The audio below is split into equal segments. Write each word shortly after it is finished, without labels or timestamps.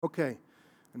Okay,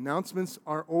 announcements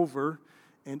are over.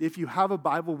 And if you have a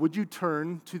Bible, would you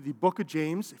turn to the book of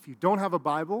James? If you don't have a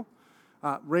Bible,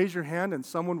 raise your hand and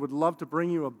someone would love to bring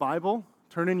you a Bible.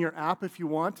 Turn in your app if you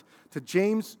want to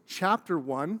James chapter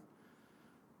 1.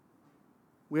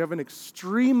 We have an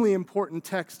extremely important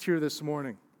text here this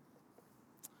morning.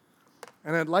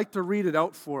 And I'd like to read it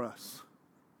out for us.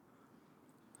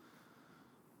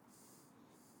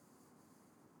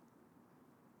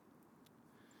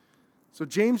 So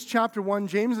James chapter 1,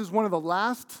 James is one of the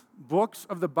last books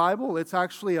of the Bible. It's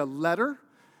actually a letter,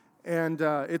 and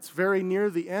it's very near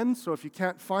the end. So if you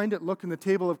can't find it, look in the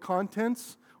table of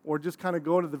contents, or just kind of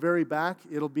go to the very back.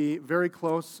 It'll be very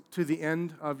close to the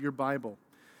end of your Bible.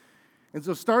 And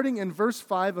so starting in verse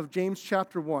 5 of James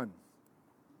chapter 1,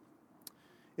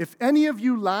 if any of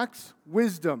you lacks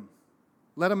wisdom,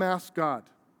 let him ask God,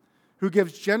 who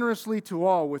gives generously to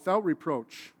all without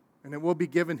reproach, and it will be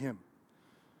given him.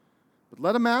 But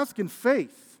let him ask in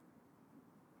faith,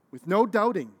 with no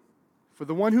doubting, for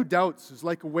the one who doubts is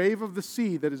like a wave of the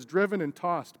sea that is driven and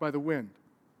tossed by the wind.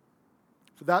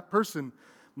 For that person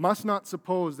must not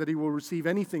suppose that he will receive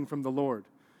anything from the Lord.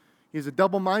 He is a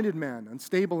double-minded man,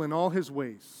 unstable in all his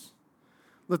ways.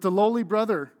 Let the lowly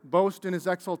brother boast in his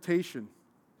exaltation,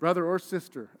 brother or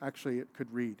sister, actually it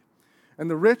could read, and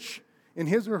the rich in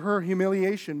his or her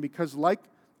humiliation, because like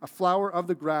a flower of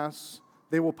the grass,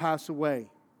 they will pass away.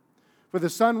 For the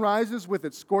sun rises with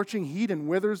its scorching heat and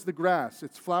withers the grass.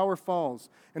 Its flower falls,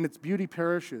 and its beauty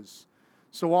perishes.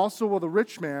 So also will the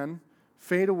rich man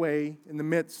fade away in the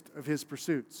midst of his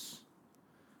pursuits.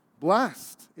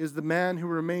 Blessed is the man who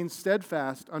remains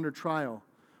steadfast under trial.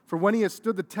 For when he has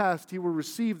stood the test, he will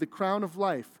receive the crown of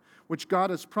life, which God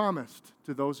has promised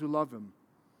to those who love him.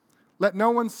 Let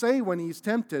no one say when he is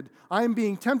tempted, I am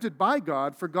being tempted by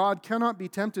God, for God cannot be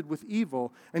tempted with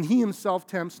evil, and he himself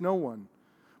tempts no one.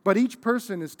 But each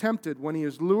person is tempted when he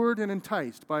is lured and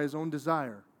enticed by his own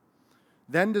desire.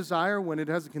 Then desire, when it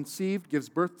has conceived, gives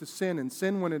birth to sin, and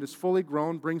sin, when it is fully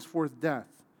grown, brings forth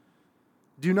death.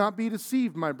 Do not be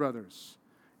deceived, my brothers.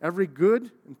 Every good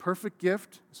and perfect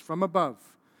gift is from above,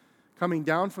 coming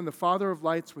down from the Father of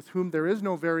lights, with whom there is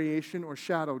no variation or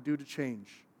shadow due to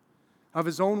change. Of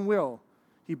his own will,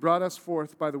 he brought us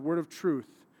forth by the word of truth,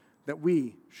 that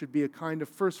we should be a kind of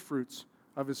firstfruits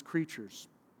of his creatures.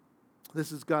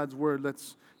 This is God's word.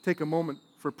 Let's take a moment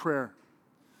for prayer.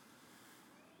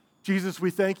 Jesus,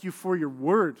 we thank you for your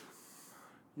word.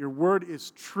 Your word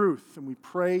is truth. And we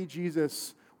pray,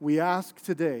 Jesus, we ask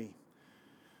today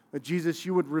that, Jesus,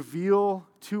 you would reveal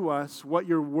to us what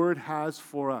your word has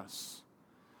for us.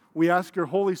 We ask your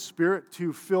Holy Spirit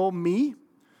to fill me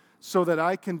so that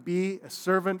I can be a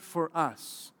servant for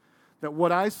us. That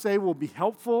what I say will be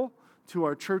helpful to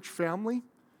our church family,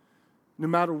 no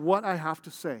matter what I have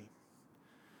to say.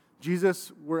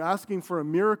 Jesus, we're asking for a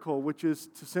miracle, which is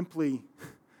to simply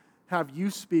have you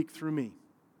speak through me.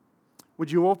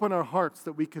 Would you open our hearts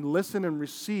that we can listen and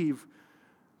receive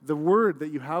the word that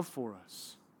you have for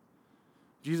us?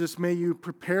 Jesus, may you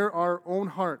prepare our own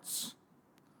hearts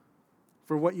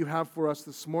for what you have for us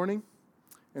this morning.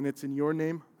 And it's in your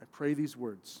name I pray these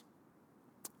words.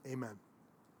 Amen.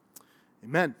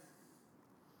 Amen.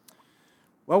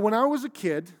 Well, when I was a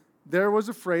kid, there was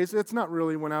a phrase, it's not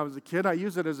really when I was a kid, I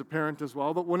use it as a parent as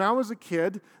well, but when I was a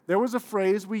kid, there was a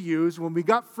phrase we used when we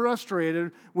got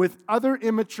frustrated with other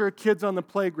immature kids on the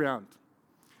playground.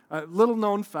 A little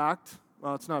known fact,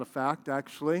 well, it's not a fact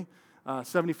actually,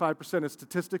 75% of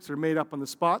statistics are made up on the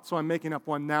spot, so I'm making up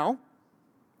one now.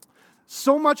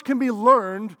 So much can be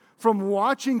learned from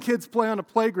watching kids play on a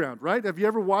playground, right? Have you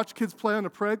ever watched kids play on a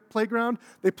playground?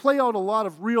 They play out a lot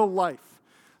of real life.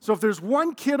 So if there's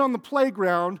one kid on the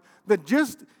playground that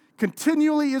just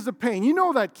continually is a pain, you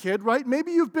know that kid, right?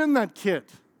 Maybe you've been that kid.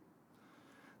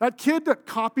 That kid that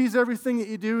copies everything that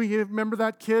you do. You remember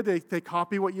that kid? They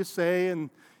copy what you say,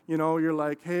 and you're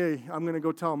like, hey, I'm going to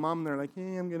go tell mom. And they're like,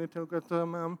 hey, I'm going to go tell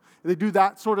mom. They do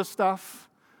that sort of stuff,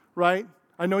 right?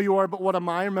 I know you are, but what am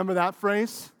I? Remember that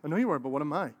phrase? I know you are, but what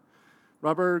am I?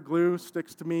 Rubber, glue,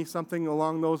 sticks to me, something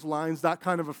along those lines, that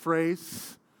kind of a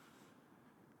phrase.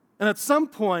 And at some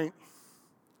point,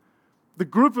 the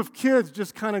group of kids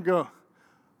just kind of go,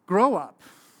 grow up.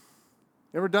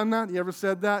 You ever done that? You ever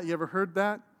said that? You ever heard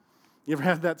that? You ever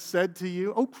had that said to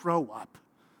you? Oh, grow up,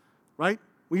 right?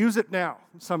 We use it now,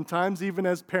 sometimes even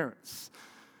as parents.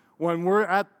 When we're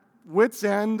at wit's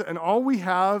end and all we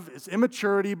have is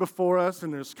immaturity before us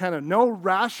and there's kind of no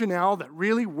rationale that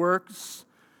really works.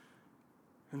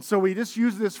 And so we just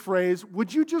use this phrase,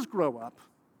 would you just grow up?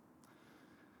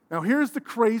 Now, here's the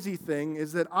crazy thing,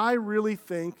 is that I really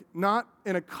think, not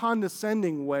in a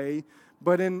condescending way,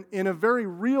 but in a very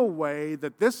real way,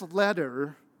 that this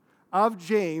letter of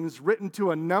James, written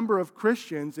to a number of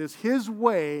Christians, is his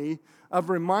way of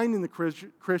reminding the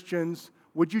Christians,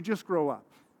 would you just grow up?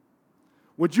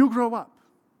 Would you grow up?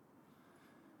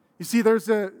 You see, there's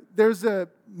a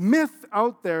myth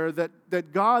out there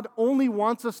that God only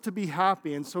wants us to be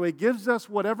happy, and so He gives us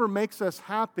whatever makes us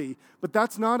happy, but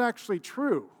that's not actually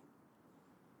true.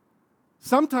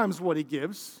 Sometimes what He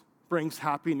gives brings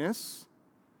happiness.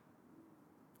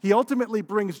 He ultimately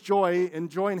brings joy, and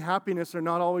joy and happiness are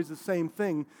not always the same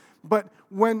thing. But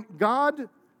when God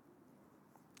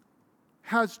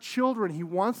has children, He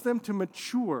wants them to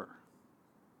mature.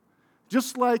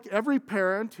 Just like every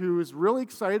parent who is really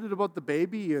excited about the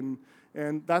baby, and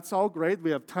that's all great.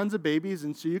 We have tons of babies,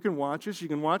 and so you can watch us. You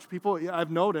can watch people. I've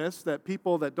noticed that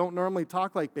people that don't normally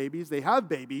talk like babies, they have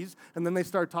babies, and then they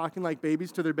start talking like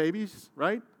babies to their babies,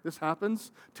 right? This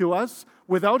happens to us.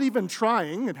 Without even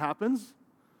trying, it happens.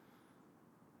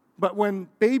 But when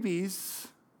babies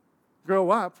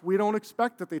grow up, we don't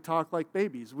expect that they talk like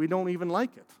babies. We don't even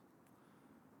like it.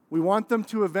 We want them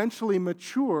to eventually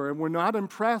mature, and we're not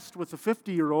impressed with a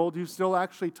 50-year-old who's still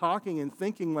actually talking and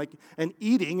thinking like, and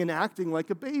eating and acting like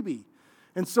a baby.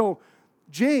 And so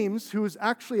James, who is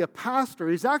actually a pastor,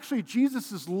 he's actually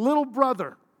Jesus' little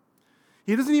brother.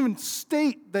 He doesn't even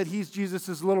state that he's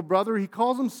Jesus' little brother. He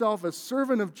calls himself a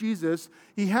servant of Jesus.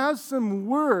 He has some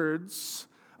words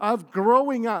of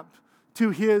growing up to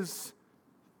his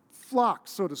flock,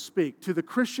 so to speak, to the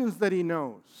Christians that he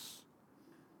knows.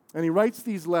 And he writes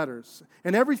these letters.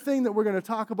 And everything that we're going to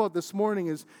talk about this morning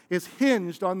is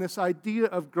hinged on this idea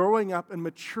of growing up and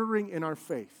maturing in our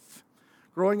faith.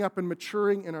 Growing up and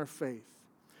maturing in our faith.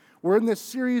 We're in this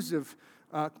series of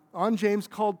on James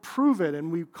called Prove It. And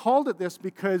we called it this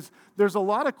because there's a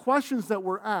lot of questions that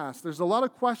were asked. There's a lot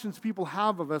of questions people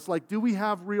have of us, like, do we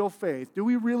have real faith? Do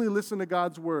we really listen to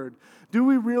God's word? Do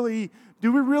we really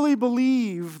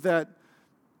believe that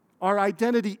our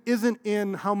identity isn't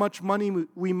in how much money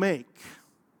we make?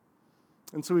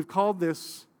 And so we've called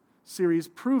this series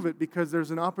Prove It because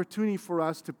there's an opportunity for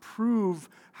us to prove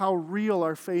how real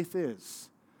our faith is.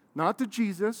 Not to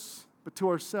Jesus, but to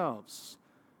ourselves.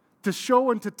 To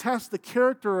show and to test the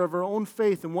character of our own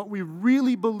faith and what we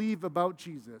really believe about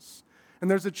Jesus. And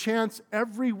there's a chance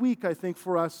every week, I think,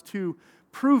 for us to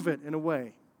prove it in a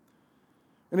way.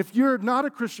 And if you're not a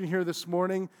Christian here this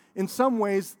morning, in some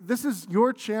ways, this is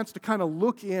your chance to kind of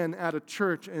look in at a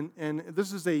church, and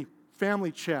this is a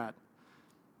family chat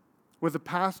with a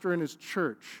pastor in his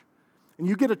church. And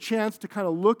you get a chance to kind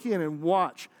of look in and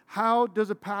watch, how does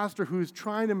a pastor who's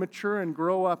trying to mature and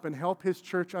grow up and help his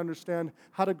church understand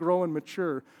how to grow and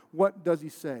mature, what does he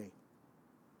say?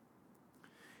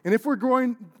 And if we're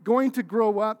going to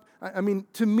grow up, I mean,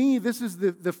 to me, this is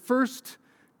the first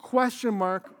question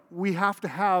mark we have to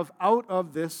have out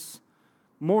of this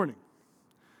morning.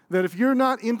 That if you're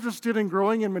not interested in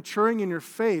growing and maturing in your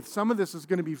faith, some of this is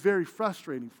going to be very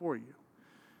frustrating for you.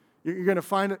 You're going to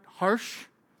find it harsh.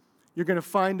 You're going to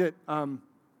find it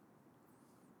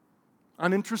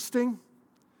uninteresting.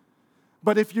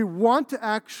 But if you want to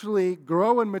actually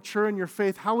grow and mature in your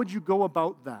faith, how would you go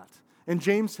about that? And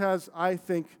James has, I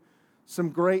think, some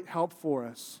great help for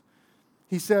us.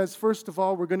 He says, first of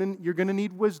all, you're going to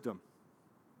need wisdom.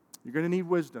 You're going to need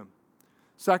wisdom.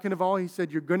 Second of all, he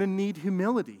said, you're going to need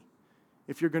humility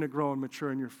if you're going to grow and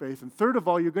mature in your faith. And third of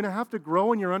all, you're going to have to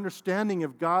grow in your understanding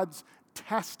of God's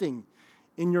testing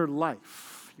in your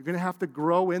life. You're going to have to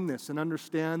grow in this and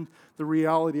understand the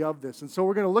reality of this. And so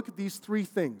we're going to look at these three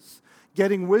things: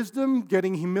 getting wisdom,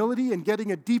 getting humility, and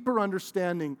getting a deeper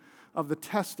understanding of the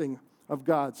testing of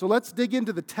God. So let's dig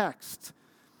into the text.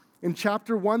 In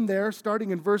chapter 1 there, starting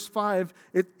in verse 5,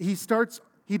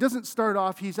 he doesn't start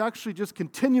off, he's actually just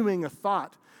continuing a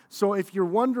thought. So if you're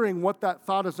wondering what that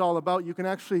thought is all about, you can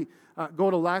actually go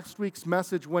to last week's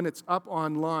message when it's up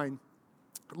online.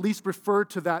 At least refer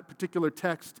to that particular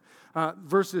text,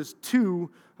 verses 2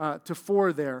 to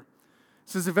 4 there. It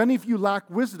says, if any of you lack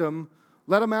wisdom,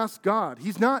 let him ask God.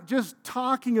 He's not just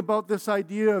talking about this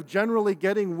idea of generally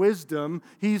getting wisdom.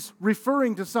 He's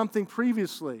referring to something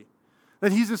previously.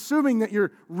 That he's assuming that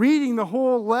you're reading the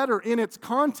whole letter in its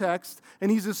context, and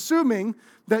he's assuming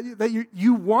that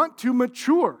you want to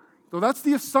mature. So that's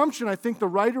the assumption I think the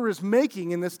writer is making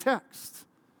in this text.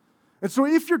 And so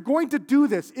if you're going to do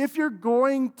this, if you're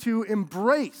going to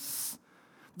embrace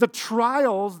the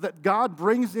trials that God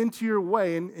brings into your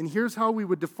way, and here's how we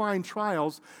would define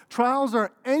trials. Trials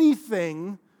are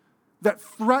anything that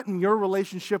threaten your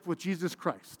relationship with Jesus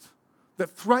Christ,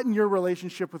 that threaten your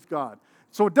relationship with God.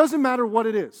 So it doesn't matter what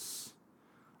it is.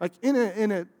 Like in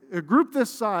a group this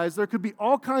size, there could be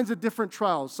all kinds of different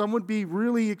trials. Some would be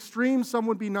really extreme, some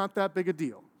would be not that big a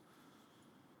deal.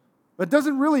 But it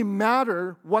doesn't really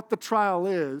matter what the trial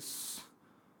is.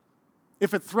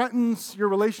 If it threatens your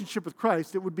relationship with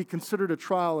Christ, it would be considered a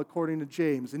trial according to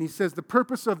James. And he says the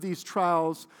purpose of these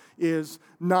trials is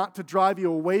not to drive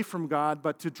you away from God,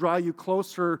 but to draw you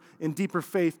closer in deeper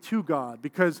faith to God.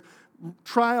 Because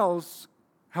trials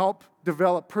help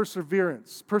develop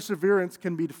perseverance. Perseverance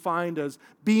can be defined as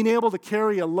being able to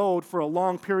carry a load for a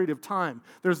long period of time.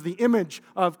 There's the image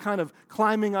of kind of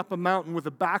climbing up a mountain with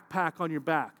a backpack on your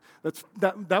back.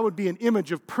 That would be an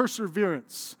image of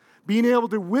perseverance. Being able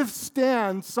to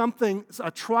withstand something,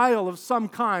 a trial of some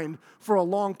kind, for a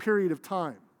long period of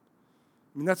time.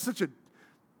 I mean, that's such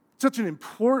an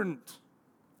important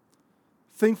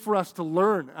thing for us to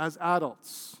learn as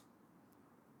adults.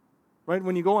 Right?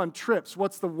 When you go on trips,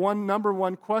 what's the number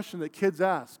one question that kids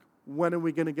ask? When are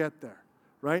we going to get there?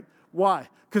 Right? Why?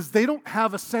 Because they don't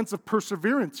have a sense of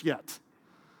perseverance yet.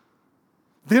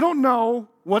 They don't know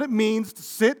what it means to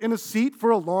sit in a seat for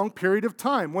a long period of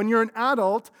time. When you're an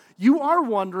adult, you are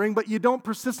wondering, but you don't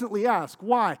persistently ask.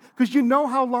 Why? Because you know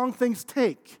how long things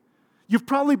take. You've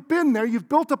probably been there. You've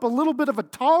built up a little bit of a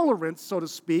tolerance, so to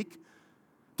speak,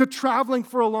 to traveling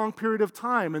for a long period of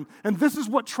time. And this is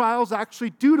what trials actually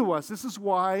do to us. This is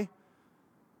why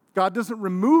God doesn't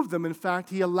remove them. In fact,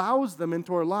 He allows them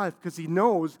into our life because He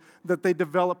knows that they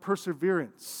develop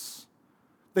perseverance.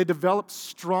 They develop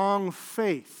strong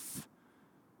faith.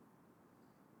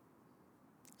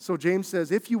 So James says,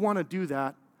 if you want to do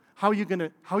that, how are you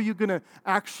going to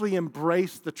actually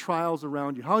embrace the trials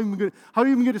around you? How are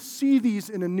you going to see these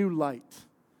in a new light?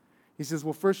 He says,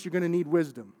 well, first you're going to need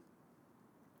wisdom.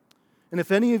 And if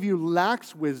any of you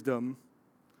lacks wisdom,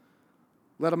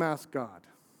 let him ask God.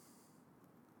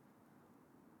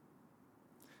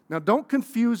 Now, don't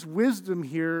confuse wisdom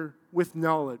here with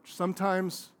knowledge.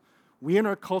 Sometimes we in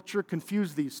our culture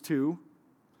confuse these two.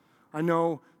 I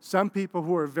know some people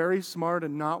who are very smart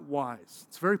and not wise.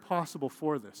 It's very possible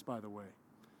for this, by the way.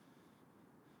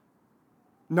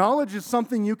 Knowledge is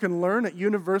something you can learn at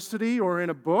university or in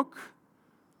a book.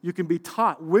 You can be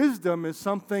taught. Wisdom is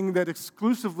something that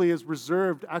exclusively is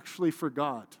reserved actually for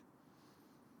God.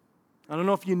 I don't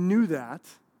know if you knew that,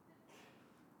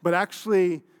 but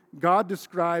actually God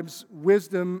describes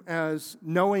wisdom as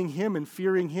knowing Him and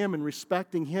fearing Him and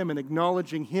respecting Him and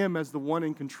acknowledging Him as the one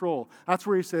in control. That's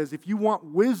where He says, if you want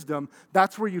wisdom,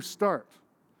 that's where you start.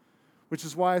 Which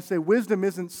is why I say wisdom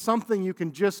isn't something you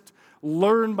can just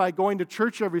learn by going to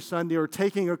church every Sunday or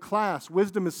taking a class.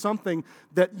 Wisdom is something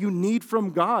that you need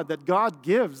from God, that God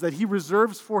gives, that He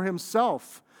reserves for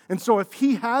Himself. And so if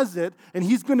He has it and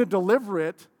He's going to deliver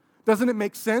it, doesn't it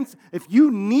make sense? If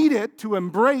you need it to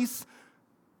embrace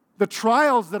the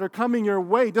trials that are coming your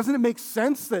way, doesn't it make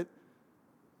sense that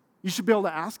you should be able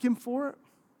to ask Him for it?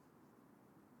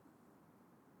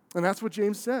 And that's what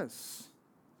James says.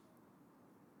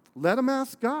 Let him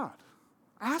ask God.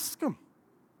 Ask Him.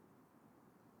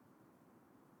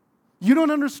 You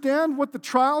don't understand what the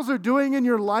trials are doing in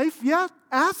your life yet?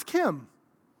 Ask Him.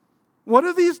 What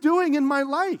are these doing in my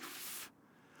life?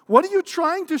 What are you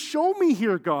trying to show me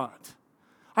here, God?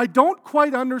 I don't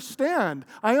quite understand.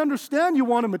 I understand you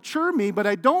want to mature me, but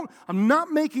I'm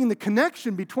not making the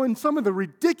connection between some of the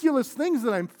ridiculous things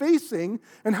that I'm facing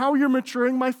and how you're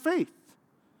maturing my faith.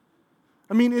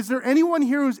 I mean, is there anyone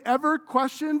here who's ever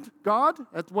questioned God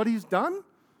at what He's done?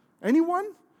 Anyone?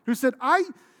 Who said,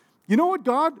 you know what,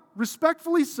 God,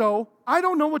 respectfully so, I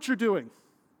don't know what you're doing.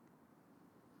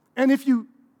 And if you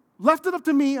left it up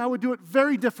to me, I would do it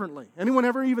very differently. Anyone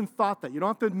ever even thought that? You don't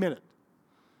have to admit it.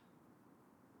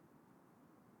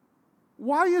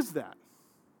 Why is that?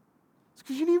 It's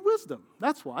because you need wisdom.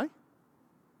 That's why.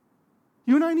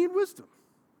 You and I need wisdom.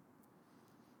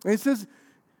 And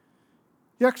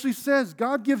he actually says,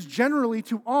 God gives generally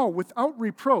to all without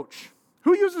reproach.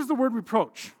 Who uses the word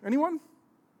reproach? Anyone?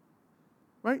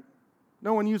 Right?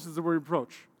 No one uses the word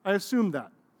reproach. I assume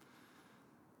that.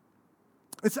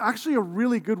 It's actually a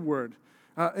really good word.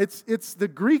 It's the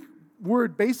Greek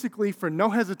word basically for no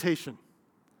hesitation.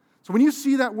 So when you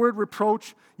see that word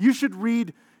reproach, you should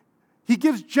read, He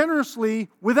gives generously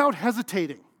without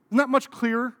hesitating. Isn't that much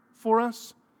clearer for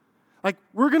us? Like,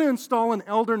 we're going to install an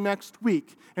elder next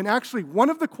week. And actually, one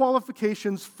of the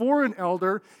qualifications for an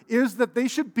elder is that they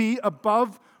should be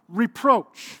above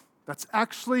reproach. That's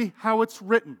actually how it's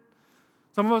written.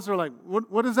 Some of us are like,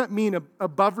 what does that mean,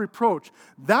 above reproach?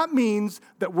 That means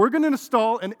that we're going to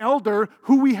install an elder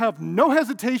who we have no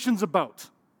hesitations about.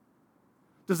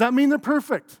 Does that mean they're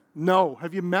perfect? No.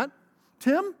 Have you met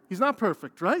Tim? He's not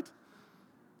perfect, right?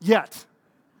 Yet.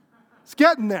 It's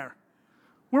getting there.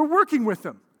 We're working with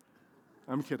them.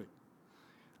 I'm kidding.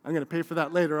 I'm going to pay for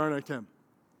that later, aren't I, Tim?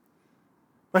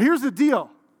 But here's the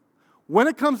deal. When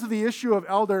it comes to the issue of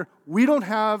elder, we don't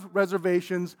have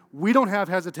reservations. We don't have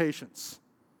hesitations.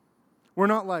 We're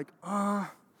not like, gosh,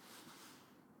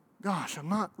 I'm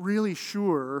not really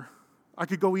sure. I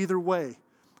could go either way.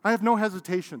 I have no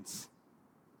hesitations.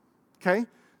 Okay?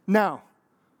 Now,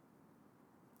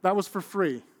 that was for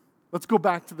free. Let's go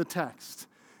back to the text.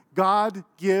 God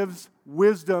gives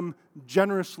wisdom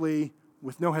generously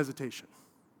with no hesitation.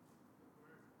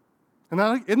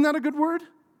 Isn't that a good word?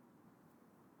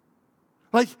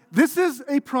 Like, this is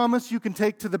a promise you can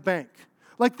take to the bank.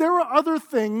 Like, there are other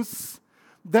things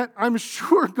that I'm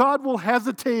sure God will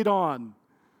hesitate on.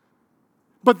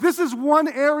 But this is one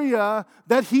area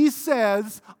that he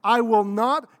says, I will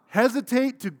not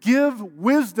hesitate to give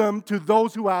wisdom to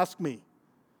those who ask me.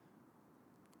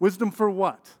 Wisdom for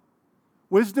what?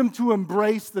 Wisdom to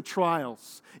embrace the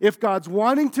trials. If God's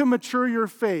wanting to mature your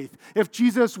faith, if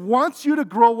Jesus wants you to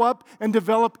grow up and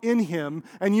develop in him,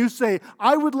 and you say,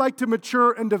 I would like to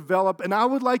mature and develop, and I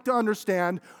would like to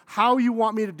understand how you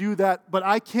want me to do that, but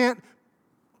I can't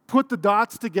put the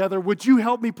dots together. Would you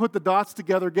help me put the dots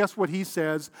together? Guess what he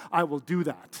says? I will do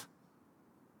that.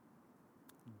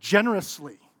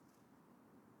 Generously.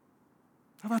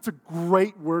 Now, that's a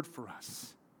great word for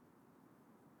us.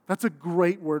 That's a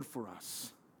great word for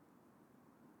us.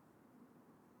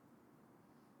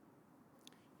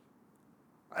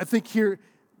 I think here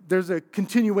there's a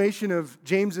continuation of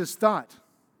James's thought.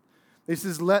 He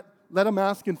says, let him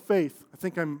ask in faith. I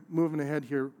think I'm moving ahead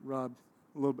here, Rob,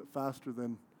 a little bit faster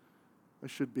than I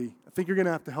should be. I think you're going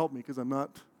to have to help me because I'm not.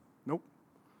 Nope.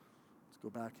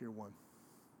 Let's go back here one.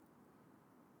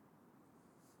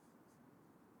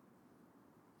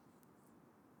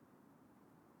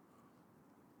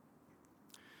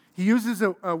 He uses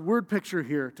a word picture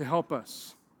here to help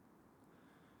us.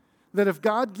 That if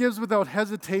God gives without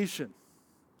hesitation,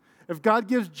 if God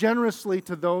gives generously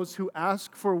to those who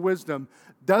ask for wisdom,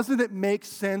 doesn't it make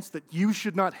sense that you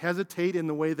should not hesitate in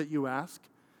the way that you ask?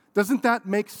 Doesn't that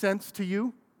make sense to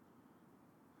you?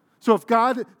 So if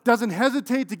God doesn't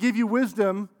hesitate to give you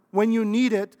wisdom when you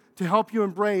need it to help you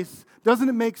embrace, doesn't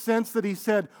it make sense that he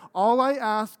said, all I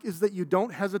ask is that you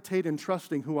don't hesitate in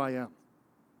trusting who I am?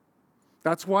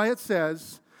 That's why it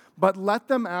says, but let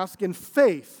them ask in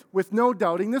faith with no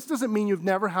doubting. This doesn't mean you've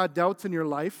never had doubts in your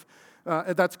life.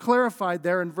 That's clarified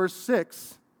there in verse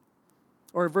 6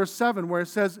 or verse 7 where it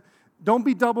says, don't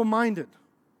be double-minded.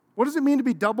 What does it mean to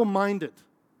be double-minded?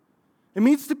 It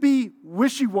means to be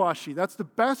wishy-washy. That's the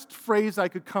best phrase I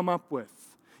could come up with.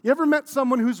 You ever met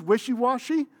someone who's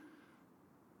wishy-washy?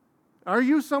 Are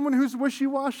you someone who's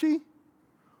wishy-washy?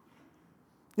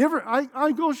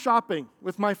 I go shopping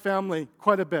with my family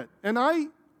quite a bit, and I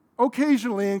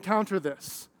occasionally encounter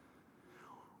this.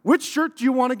 Which shirt do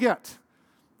you want to get?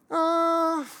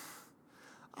 I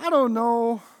don't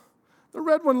know. The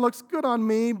red one looks good on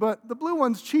me, but the blue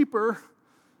one's cheaper.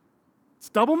 It's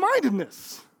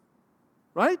double-mindedness,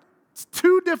 right? It's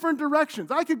two different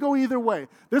directions. I could go either way.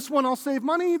 This one I'll save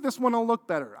money, this one I'll look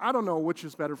better. I don't know which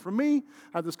is better for me.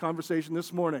 I had this conversation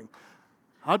this morning.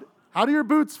 How do your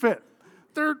boots fit?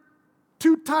 They're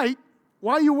too tight.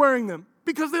 Why are you wearing them?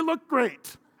 Because they look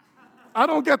great. I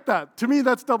don't get that. To me,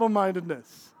 that's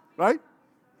double-mindedness, right?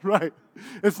 Right.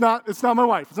 It's not my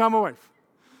wife. It's not my wife.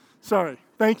 Sorry.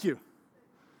 Thank you.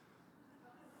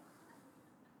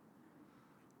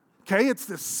 Okay, it's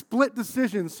this split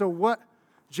decision. So what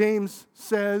James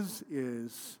says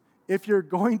is, if you're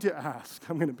going to ask,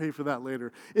 I'm going to pay for that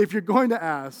later. If you're going to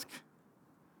ask,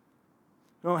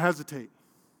 don't hesitate.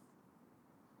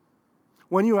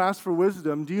 When you ask for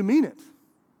wisdom, do you mean it?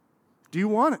 Do you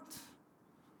want it?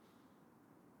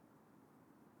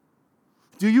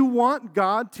 Do you want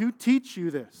God to teach you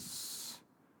this?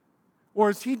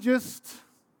 Or is he's just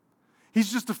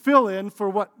a fill-in for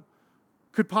what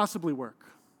could possibly work?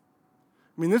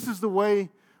 I mean, this is the way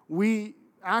we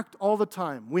act all the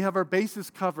time. We have our bases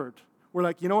covered. We're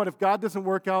like, you know what, if God doesn't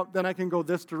work out, then I can go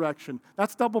this direction.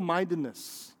 That's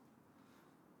double-mindedness.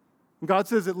 And God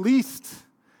says, at least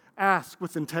ask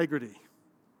with integrity.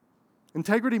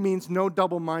 Integrity means no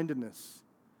double-mindedness.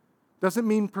 Doesn't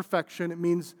mean perfection. It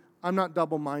means I'm not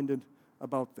double-minded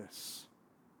about this.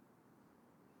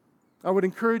 I would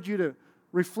encourage you to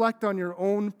reflect on your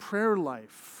own prayer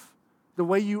life, the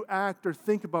way you act or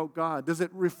think about God. Does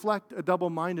it reflect a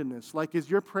double-mindedness? Like, is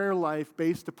your prayer life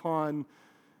based upon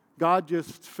God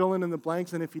just filling in the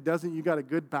blanks, and if he doesn't, you got a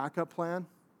good backup plan?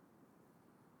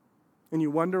 And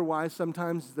you wonder why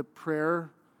sometimes the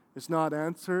prayer is not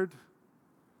answered?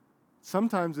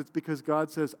 Sometimes it's because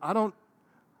God says, I don't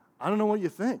know what you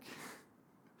think.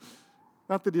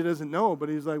 Not that he doesn't know, but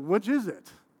he's like, which is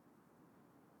it?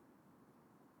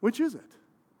 Which is it?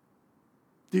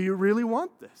 Do you really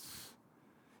want this?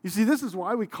 You see, this is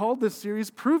why we called this series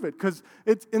Prove It, because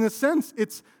it's, in a sense,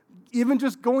 it's even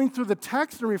just going through the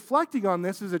text and reflecting on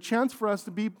this is a chance for us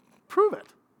to prove it.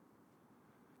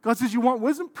 God says, you want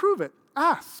wisdom? Prove it.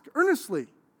 Ask earnestly.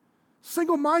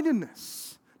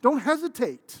 Single-mindedness. Don't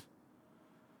hesitate.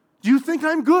 Do you think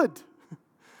I'm good?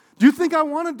 Do you think I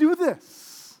want to do this?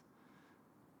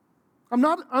 I'm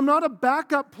not a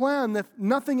backup plan that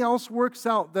nothing else works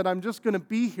out, that I'm just going to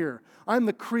be here. I'm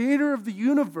the creator of the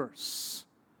universe.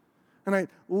 And I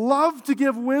love to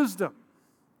give wisdom.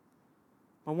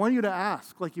 I want you to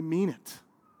ask like you mean it.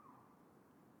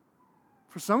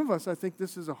 For some of us, I think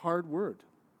this is a hard word.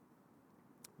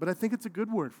 But I think it's a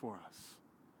good word for us.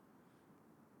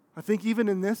 I think even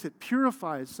in this, it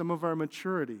purifies some of our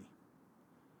maturity.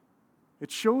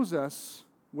 It shows us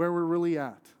where we're really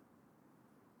at.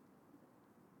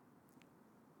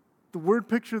 The word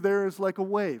picture there is like a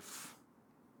wave.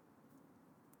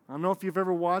 I don't know if you've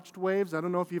ever watched waves. I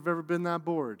don't know if you've ever been that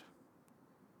bored.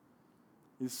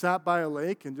 You sat by a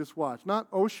lake and just watched. Not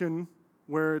ocean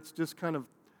where it's just kind of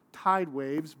tide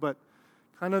waves, but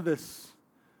kind of this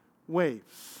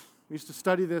waves. We used to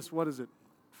study this, what is it?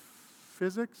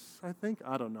 Physics, I think?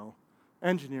 I don't know.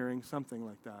 Engineering, something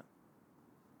like that.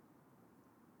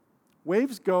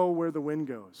 Waves go where the wind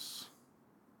goes.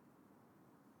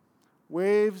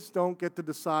 Waves don't get to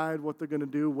decide what they're going to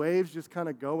do. Waves just kind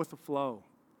of go with the flow.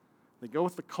 They go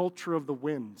with the culture of the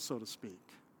wind, so to speak.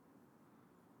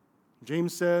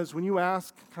 James says, when you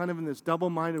ask kind of in this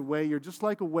double-minded way, you're just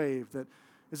like a wave that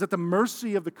is at the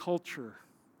mercy of the culture.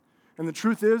 And the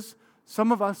truth is,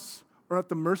 some of us are at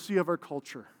the mercy of our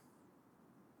culture.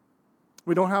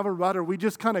 We don't have a rudder. We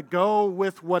just kind of go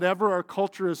with whatever our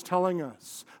culture is telling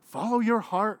us. Follow your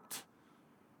heart.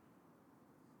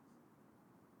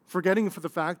 Forgetting for the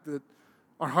fact that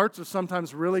our hearts are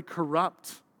sometimes really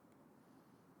corrupt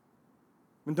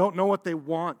and don't know what they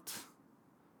want.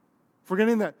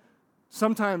 Forgetting that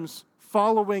sometimes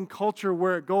following culture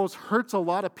where it goes hurts a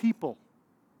lot of people.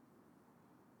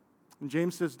 And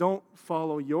James says, don't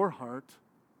follow your heart.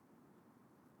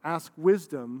 Ask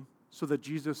wisdom so that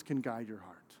Jesus can guide your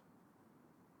heart.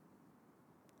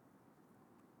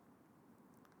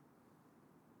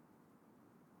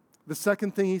 The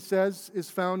second thing he says is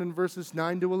found in verses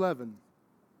 9 to 11.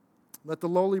 Let the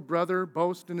lowly brother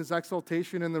boast in his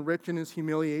exaltation and the rich in his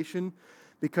humiliation,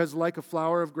 because like a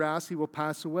flower of grass he will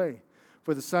pass away.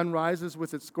 For the sun rises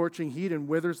with its scorching heat and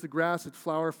withers the grass, its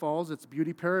flower falls, its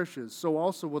beauty perishes. So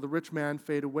also will the rich man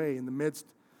fade away in the midst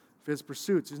of his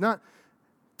pursuits. He's not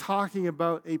talking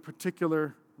about a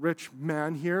particular rich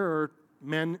man here, or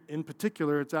men in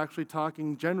particular. It's actually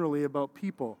talking generally about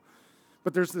people.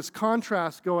 But there's this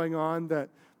contrast going on that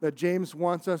James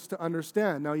wants us to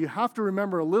understand. Now, you have to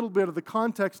remember a little bit of the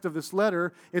context of this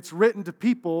letter. It's written to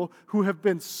people who have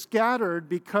been scattered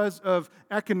because of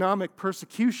economic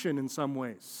persecution in some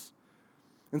ways.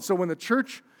 And so when the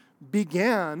church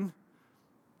began,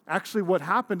 actually what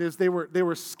happened is they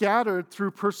were scattered through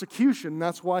persecution.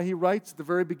 That's why he writes at the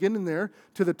very beginning there,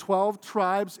 to the 12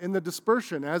 tribes in the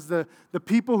dispersion. As the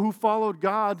people who followed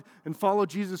God and followed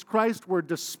Jesus Christ were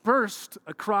dispersed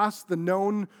across the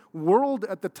known world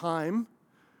at the time,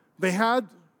 they had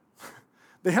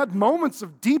moments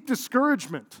of deep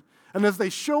discouragement. And as they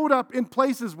showed up in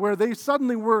places where they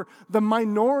suddenly were the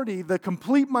minority, the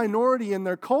complete minority in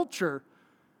their culture,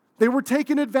 they were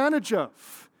taken advantage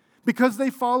of. Because they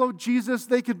followed Jesus,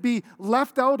 they could be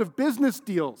left out of business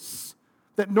deals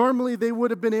that normally they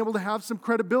would have been able to have some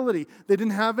credibility. They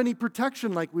didn't have any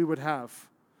protection like we would have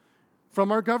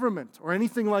from our government or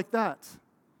anything like that.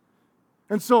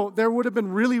 And so there would have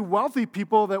been really wealthy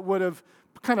people that would have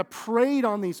kind of preyed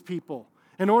on these people.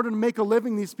 In order to make a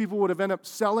living, these people would have ended up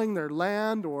selling their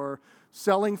land or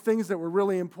selling things that were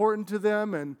really important to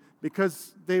them. And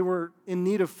because they were in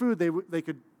need of food, they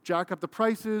could jack up the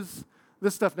prices.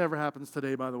 This stuff never happens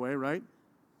today, by the way, right?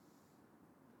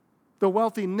 The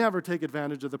wealthy never take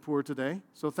advantage of the poor today,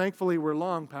 so thankfully we're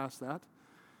long past that.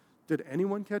 Did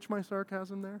anyone catch my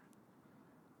sarcasm there?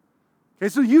 Okay,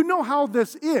 so you know how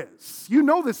this is. You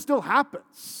know this still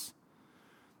happens.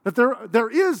 That there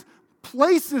is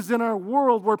places in our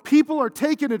world where people are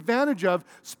taken advantage of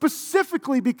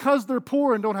specifically because they're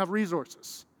poor and don't have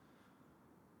resources.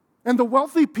 And the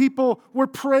wealthy people were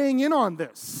preying in on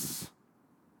this.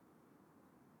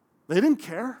 They didn't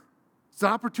care. It's an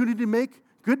opportunity to make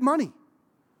good money.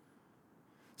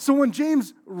 So when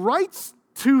James writes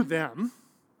to them,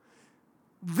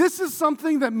 this is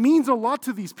something that means a lot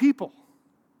to these people.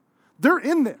 They're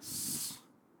in this.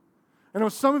 I know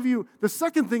some of you, the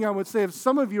second thing I would say, if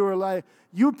some of you are like,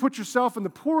 you would put yourself in the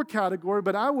poor category,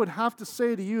 but I would have to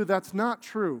say to you, that's not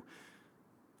true.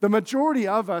 The majority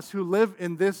of us who live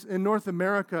in North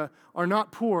America are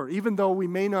not poor, even though we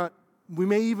may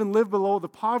even live below the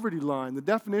poverty line. The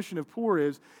definition of poor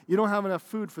is you don't have enough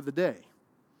food for the day.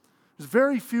 There's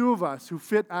very few of us who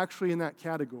fit actually in that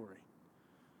category.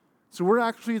 So we're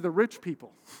actually the rich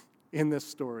people in this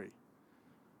story.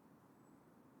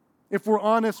 If we're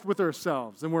honest with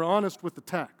ourselves and we're honest with the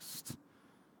text.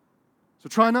 So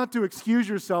try not to excuse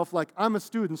yourself like, I'm a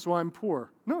student, so I'm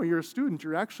poor. No, you're a student.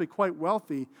 You're actually quite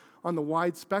wealthy on the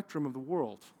wide spectrum of the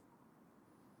world.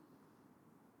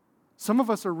 Some of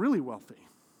us are really wealthy.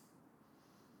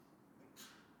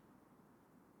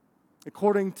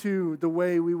 According to the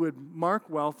way we would mark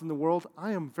wealth in the world,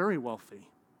 I am very wealthy.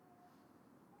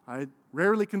 I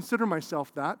rarely consider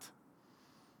myself that.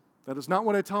 That is not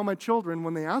what I tell my children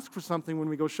when they ask for something when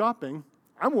we go shopping.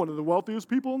 I'm one of the wealthiest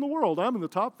people in the world. I'm in the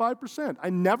top 5%. I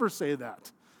never say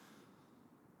that.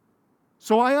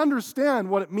 So I understand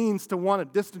what it means to want to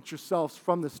distance yourselves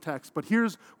from this text, but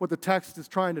here's what the text is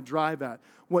trying to drive at.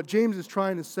 What James is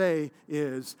trying to say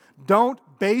is, don't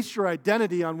base your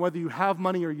identity on whether you have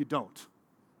money or you don't.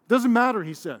 Doesn't matter,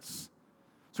 he says.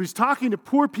 So he's talking to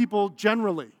poor people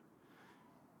generally.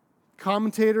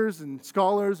 Commentators and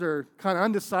scholars are kind of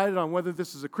undecided on whether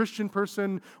this is a Christian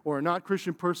person or a not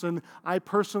Christian person. I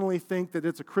personally think that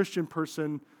it's a Christian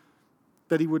person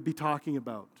that he would be talking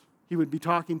about. He would be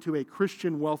talking to a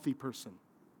Christian wealthy person.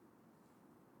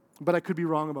 But I could be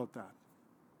wrong about that.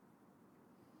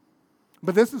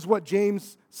 But this is what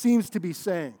James seems to be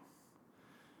saying.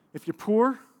 If you're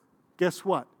poor, guess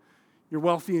what? You're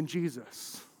wealthy in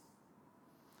Jesus.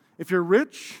 If you're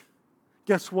rich,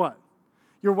 guess what?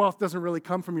 Your wealth doesn't really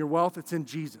come from your wealth, it's in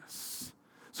Jesus.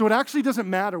 So it actually doesn't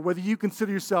matter whether you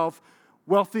consider yourself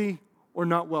wealthy or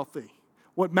not wealthy.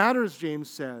 What matters, James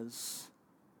says,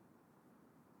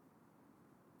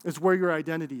 is where your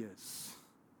identity is.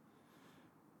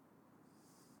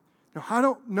 Now, I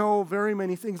don't know very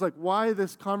many things like why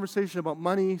this conversation about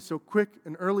money so quick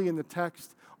and early in the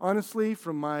text. Honestly,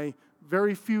 from my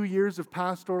very few years of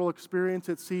pastoral experience,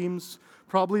 it seems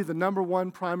probably the number one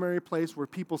primary place where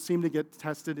people seem to get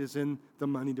tested is in the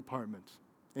money department.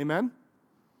 Amen?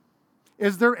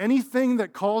 Is there anything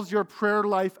that calls your prayer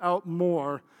life out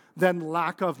more than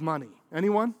lack of money?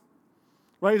 Anyone?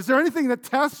 Right? Is there anything that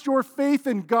tests your faith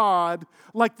in God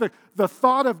like the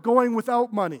thought of going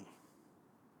without money?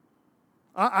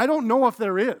 I don't know if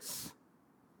there is.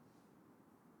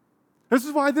 This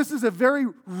is why this is a very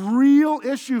real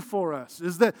issue for us,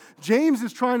 is that James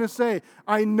is trying to say,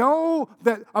 I know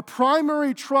that a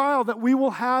primary trial that we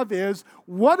will have is,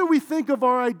 what do we think of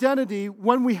our identity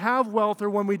when we have wealth or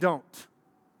when we don't?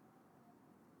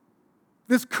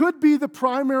 This could be the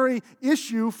primary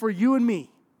issue for you and me.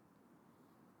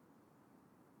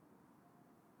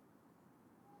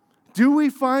 Do we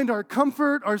find our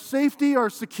comfort, our safety, our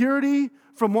security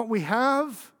from what we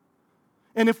have?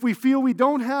 And if we feel we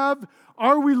don't have,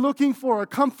 are we looking for our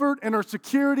comfort and our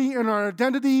security and our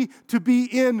identity to be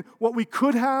in what we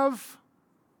could have?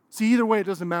 See, either way, it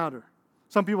doesn't matter.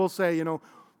 Some people say,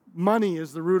 money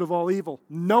is the root of all evil.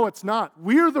 No, it's not.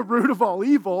 We're the root of all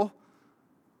evil.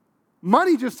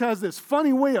 Money just has this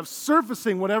funny way of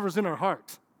surfacing whatever's in our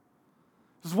heart.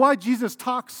 This is why Jesus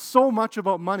talks so much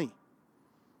about money.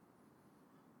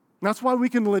 And that's why we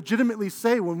can legitimately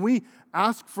say when we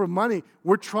ask for money,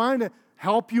 we're trying to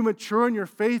help you mature in your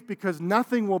faith, because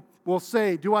nothing will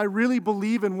say, do I really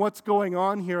believe in what's going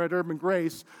on here at Urban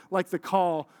Grace, like the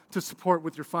call to support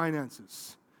with your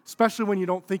finances, especially when you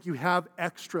don't think you have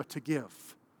extra to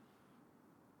give.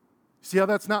 See how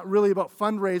that's not really about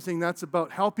fundraising, that's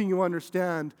about helping you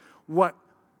understand what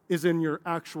is in your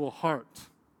actual heart.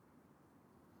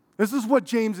 This is what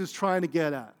James is trying to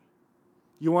get at.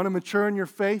 You want to mature in your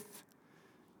faith?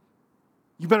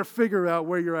 You better figure out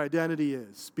where your identity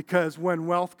is, because when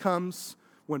wealth comes,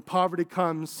 when poverty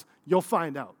comes, you'll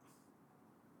find out.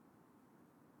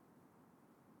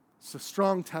 It's a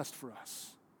strong test for us.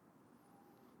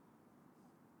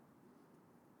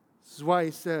 This is why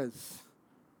he says,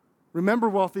 remember,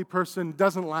 wealthy person,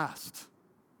 doesn't last.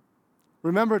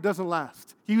 Remember, it doesn't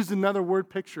last. He used another word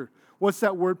picture. What's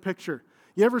that word picture?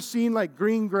 You ever seen like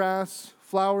green grass,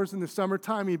 flowers in the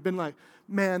summertime? You've been like,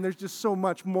 man, there's just so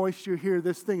much moisture here.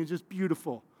 This thing is just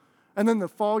beautiful. And then the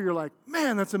fall, you're like,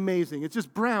 man, that's amazing. It's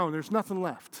just brown. There's nothing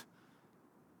left.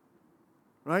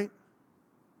 Right?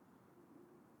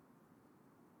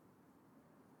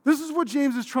 This is what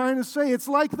James is trying to say. It's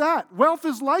like that. Wealth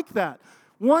is like that.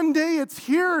 One day it's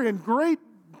here in great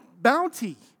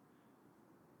bounty.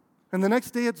 And the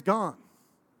next day it's gone.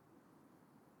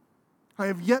 I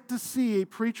have yet to see a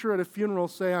preacher at a funeral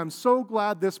say, I'm so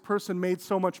glad this person made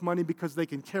so much money because they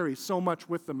can carry so much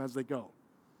with them as they go.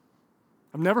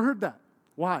 I've never heard that.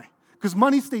 Why? Because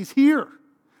money stays here.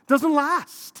 It doesn't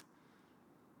last.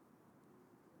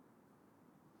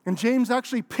 And James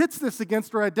actually pits this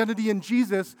against our identity in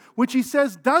Jesus, which he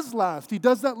says does last. He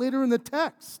does that later in the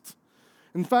text.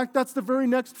 In fact, that's the very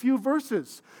next few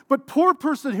verses. But poor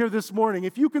person here this morning,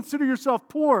 if you consider yourself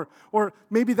poor, or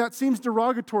maybe that seems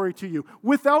derogatory to you,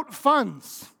 without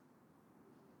funds,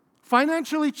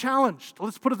 financially challenged,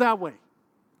 let's put it that way.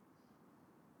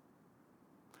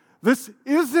 This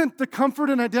isn't the comfort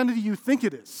and identity you think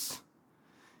it is.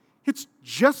 It's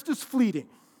just as fleeting.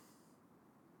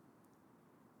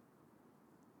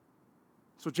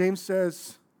 So James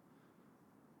says,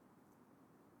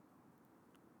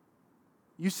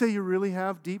 you say you really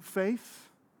have deep faith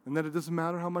and that it doesn't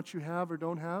matter how much you have or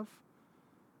don't have?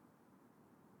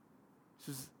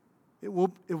 He says, it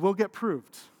will get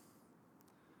proved.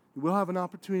 You will have an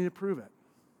opportunity to prove it.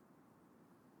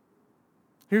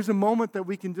 Here's a moment that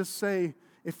we can just say,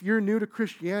 if you're new to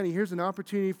Christianity, here's an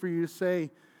opportunity for you to say,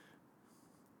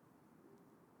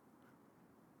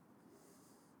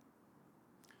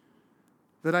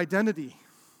 that identity,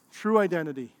 true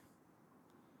identity,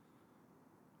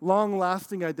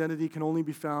 long-lasting identity can only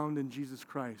be found in Jesus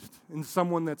Christ, in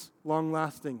someone that's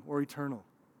long-lasting or eternal.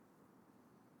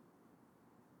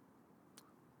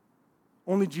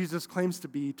 Only Jesus claims to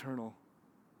be eternal,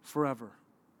 forever.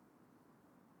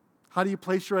 How do you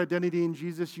place your identity in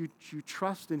Jesus? You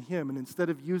trust in Him, and instead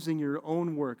of using your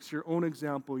own works, your own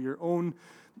example, your own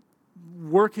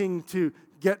working to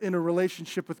get in a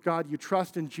relationship with God, you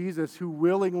trust in Jesus who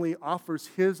willingly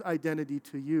offers His identity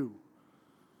to you.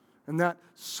 And that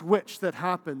switch that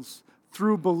happens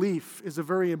through belief is a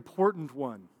very important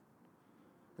one.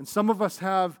 And some of us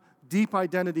have deep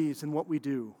identities in what we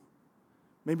do.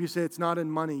 Maybe you say it's not in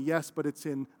money. Yes, but it's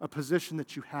in a position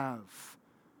that you have.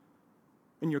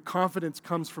 And your confidence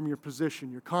comes from your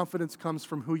position. Your confidence comes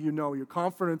from who you know. Your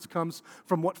confidence comes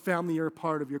from what family you're a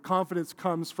part of. Your confidence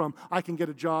comes from, I can get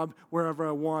a job wherever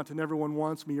I want and everyone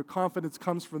wants me. Your confidence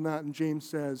comes from that. And James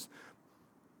says,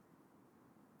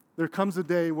 there comes a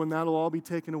day when that'll all be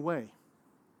taken away.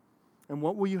 And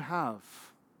what will you have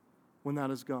when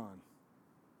that is gone?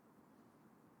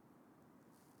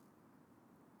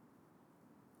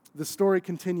 The story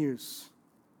continues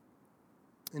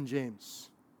in James.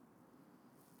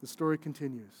 The story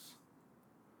continues.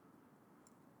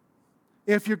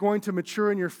 If you're going to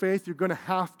mature in your faith, you're going to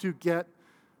have to get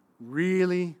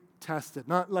really tested.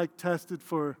 Not like tested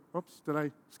for, oops, did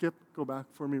I skip? Go back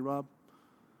for me, Rob.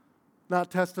 Not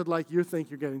tested like you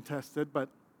think you're getting tested, but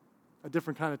a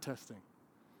different kind of testing.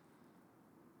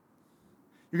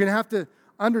 You're going to have to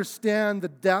understand the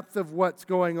depth of what's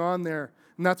going on there.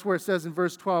 And that's where it says in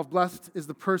verse 12, blessed is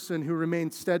the person who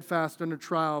remains steadfast under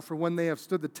trial, for when they have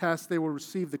stood the test, they will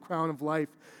receive the crown of life,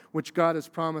 which God has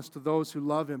promised to those who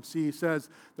love Him. See, he says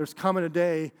there's coming a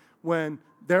day when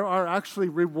there are actually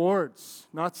rewards,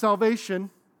 not salvation.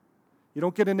 You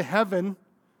don't get into heaven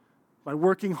by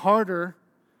working harder,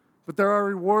 but there are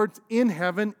rewards in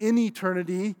heaven, in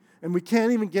eternity, and we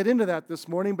can't even get into that this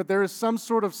morning, but there is some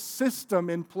sort of system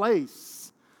in place.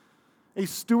 A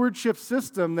stewardship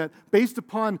system that based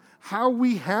upon how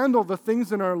we handle the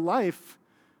things in our life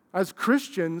as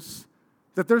Christians,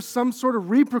 that there's some sort of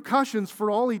repercussions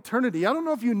for all eternity. I don't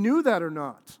know if you knew that or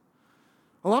not.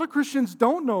 A lot of Christians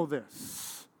don't know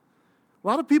this. A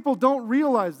lot of people don't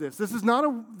realize this. This is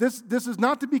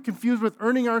not to be confused with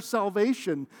earning our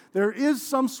salvation. There is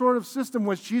some sort of system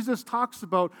which Jesus talks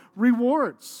about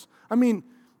rewards. I mean,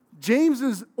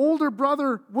 James's older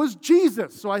brother was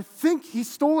Jesus, so I think he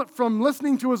stole it from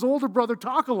listening to his older brother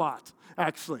talk a lot,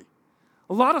 actually.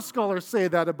 A lot of scholars say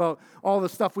that about all the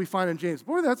stuff we find in James.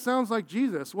 Boy, that sounds like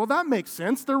Jesus. Well, that makes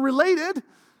sense. They're related.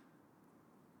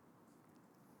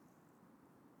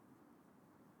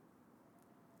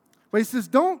 But he says,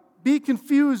 don't be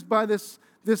confused by this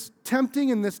tempting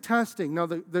and this testing. Now,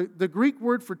 the Greek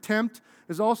word for tempt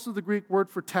is also the Greek word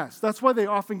for test. That's why they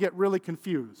often get really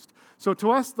confused. So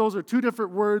to us, those are two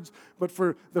different words, but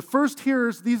for the first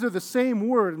hearers, these are the same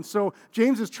word. And so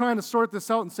James is trying to sort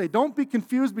this out and say, don't be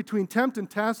confused between tempt and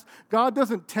test. God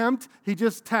doesn't tempt, He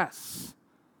just tests.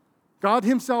 God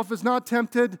Himself is not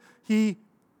tempted. He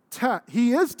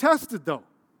is tested, though.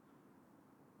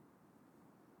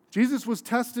 Jesus was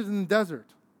tested in the desert.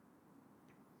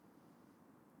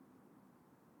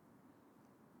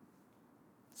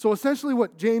 So essentially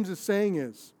what James is saying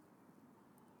is,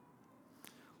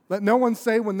 let no one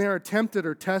say when they are tempted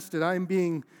or tested, I am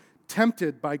being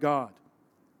tempted by God.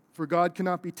 For God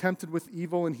cannot be tempted with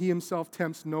evil, and He Himself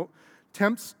tempts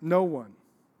tempts no one.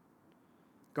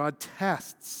 God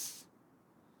tests.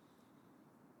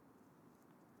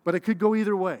 But it could go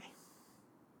either way.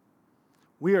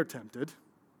 We are tempted.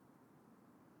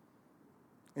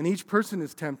 And each person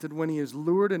is tempted when he is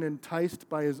lured and enticed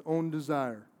by his own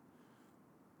desire.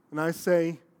 And I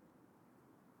say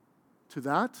to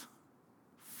that,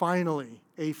 finally,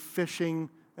 a fishing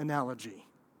analogy.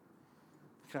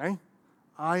 Okay?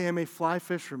 I am a fly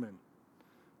fisherman.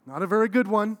 Not a very good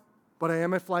one, but I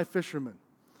am a fly fisherman.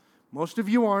 Most of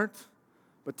you aren't,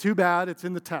 but too bad, it's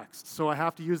in the text, so I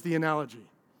have to use the analogy.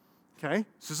 Okay?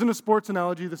 This isn't a sports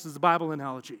analogy, this is a Bible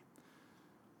analogy.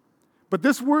 But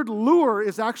this word lure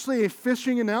is actually a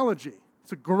fishing analogy.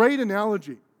 It's a great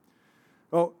analogy.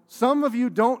 Well, some of you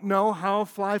don't know how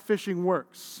fly fishing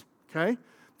works. Okay?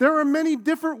 There are many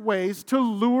different ways to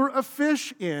lure a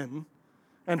fish in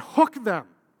and hook them.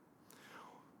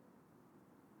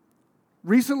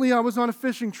 Recently, I was on a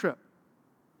fishing trip.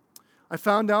 I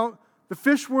found out the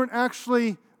fish weren't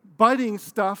actually biting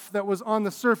stuff that was on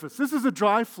the surface. This is a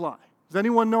dry fly. Does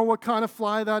anyone know what kind of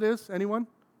fly that is? Anyone?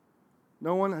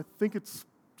 No one? I think it's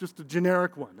just a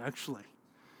generic one, actually.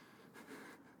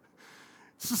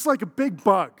 It's just like a big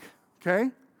bug,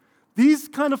 okay? These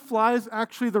kind of flies,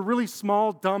 actually, the really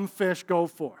small, dumb fish go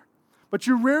for. But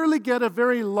you rarely get a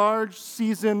very large,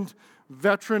 seasoned,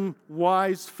 veteran,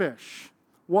 wise fish.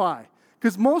 Why?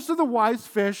 Because most of the wise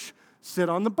fish sit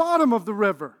on the bottom of the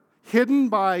river, hidden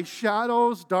by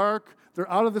shadows, dark.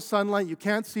 They're out of the sunlight. You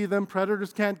can't see them.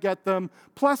 Predators can't get them.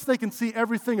 Plus, they can see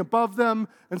everything above them,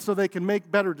 and so they can make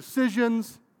better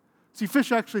decisions. See,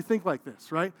 fish actually think like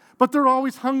this, right? But they're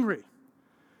always hungry.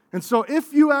 And so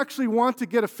if you actually want to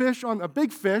get a fish on a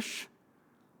big fish,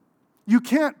 you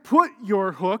can't put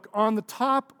your hook on the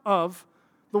top of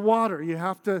the water. You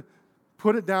have to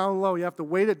put it down low. You have to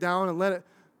weight it down and let it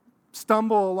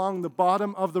stumble along the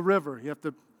bottom of the river. You have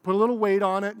to put a little weight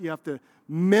on it. You have to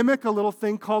mimic a little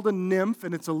thing called a nymph,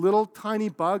 and it's a little tiny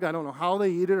bug. I don't know how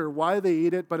they eat it or why they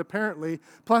eat it, but apparently,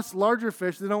 plus larger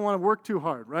fish, they don't want to work too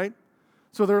hard, right?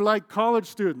 So they're like college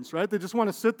students, right? They just want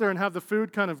to sit there and have the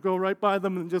food kind of go right by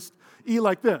them and just eat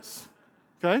like this,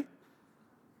 okay?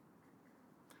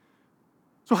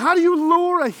 So how do you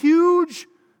lure a huge,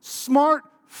 smart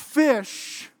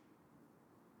fish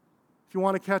if you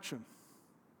want to catch him?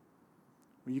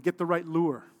 Well, you get the right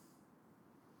lure.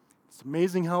 It's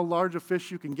amazing how large a fish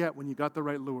you can get when you got the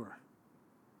right lure.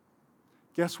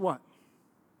 Guess what?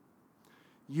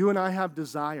 You and I have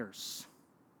desires.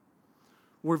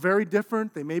 We're very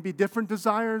different. They may be different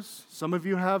desires. Some of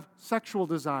you have sexual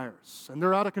desires, and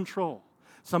they're out of control.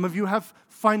 Some of you have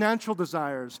financial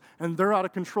desires, and they're out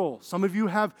of control. Some of you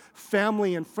have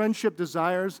family and friendship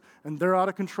desires, and they're out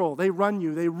of control. They run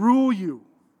you. They rule you.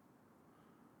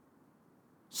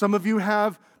 Some of you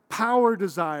have power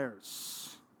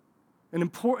desires and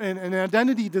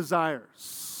identity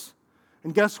desires.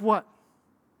 And guess what?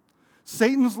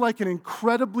 Satan's like an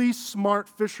incredibly smart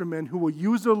fisherman who will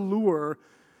use a lure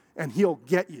and he'll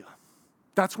get you.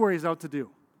 That's where he's out to do.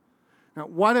 Now,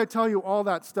 why did I tell you all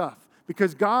that stuff?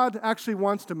 Because God actually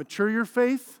wants to mature your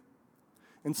faith,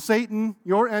 and Satan,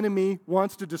 your enemy,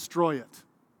 wants to destroy it.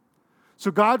 So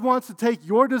God wants to take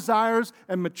your desires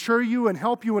and mature you and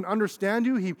help you and understand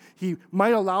you. He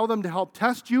might allow them to help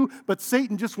test you, but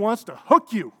Satan just wants to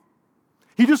hook you.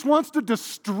 He just wants to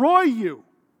destroy you.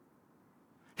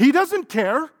 He doesn't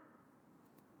care.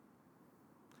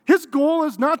 His goal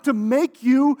is not to make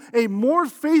you a more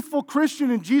faithful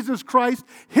Christian in Jesus Christ.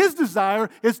 His desire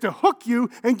is to hook you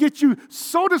and get you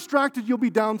so distracted you'll be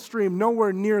downstream,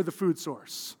 nowhere near the food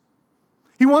source.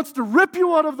 He wants to rip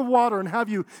you out of the water and have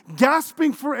you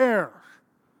gasping for air.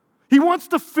 He wants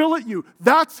to fill at you.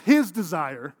 That's his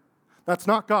desire. That's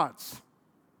not God's.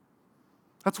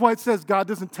 That's why it says God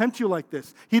doesn't tempt you like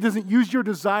this. He doesn't use your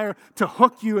desire to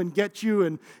hook you and get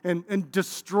you and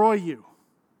destroy you.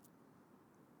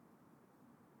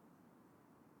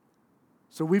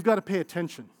 So we've got to pay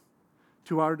attention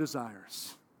to our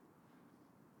desires.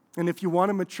 And if you want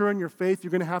to mature in your faith,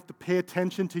 you're going to have to pay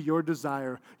attention to your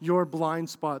desire, your blind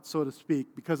spot, so to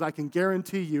speak, because I can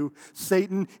guarantee you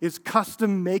Satan is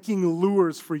custom making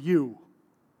lures for you.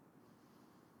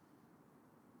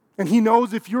 And he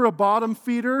knows if you're a bottom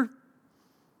feeder,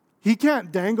 he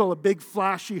can't dangle a big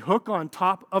flashy hook on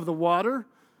top of the water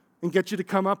and get you to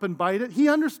come up and bite it. He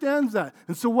understands that.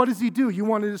 And so what does he do? You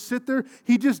wanted to sit there?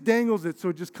 He just dangles it so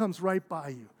it just comes right by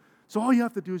you. So all you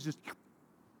have to do is just,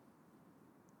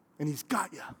 and he's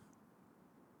got you.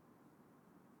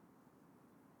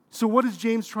 So what is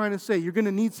James trying to say? You're going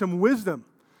to need some wisdom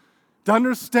to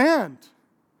understand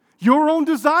your own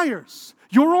desires,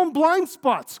 your own blind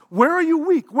spots. Where are you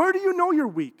weak? Where do you know you're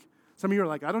weak? Some of you are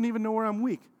like, I don't even know where I'm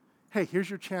weak. Hey, here's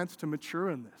your chance to mature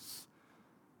in this.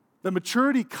 The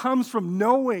maturity comes from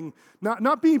knowing,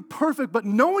 not being perfect, but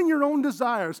knowing your own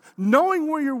desires, knowing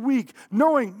where you're weak,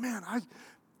 knowing, man,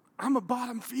 I'm a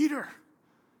bottom feeder.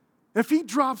 If he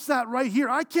drops that right here,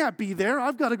 I can't be there.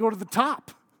 I've got to go to the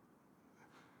top.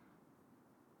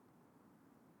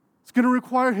 It's going to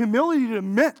require humility to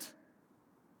admit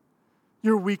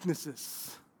your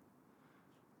weaknesses.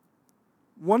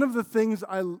 One of the things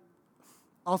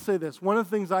I'll say this, one of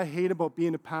the things I hate about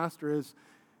being a pastor is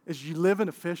you live in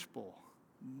a fishbowl.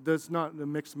 That's not a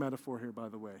mixed metaphor here, by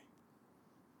the way.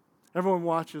 Everyone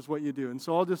watches what you do, and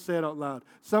so I'll just say it out loud.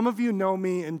 Some of you know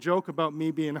me and joke about me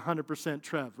being 100%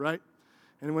 Trev, right?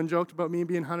 Anyone joked about me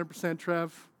being 100%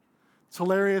 Trev? It's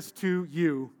hilarious to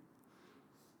you.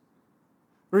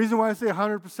 The reason why I say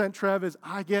 100% Trev is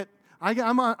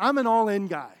I'm an all-in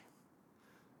guy.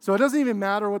 So it doesn't even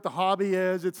matter what the hobby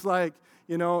is. It's like,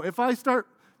 if I start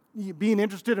being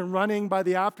interested in running by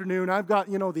the afternoon, I've got,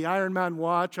 the Ironman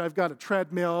watch, I've got a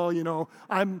treadmill,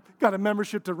 I've got a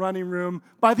membership to Running Room.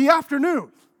 By the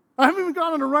afternoon, I haven't even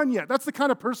gone on a run yet. That's the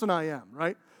kind of person I am,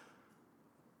 right?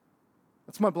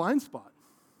 That's my blind spot.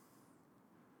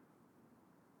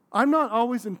 I'm not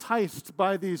always enticed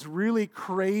by these really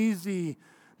crazy,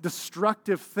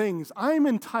 destructive things. I'm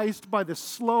enticed by the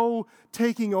slow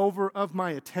taking over of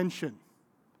my attention.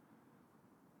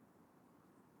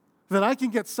 That I can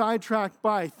get sidetracked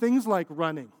by things like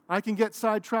running. I can get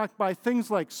sidetracked by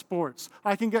things like sports.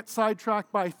 I can get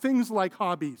sidetracked by things like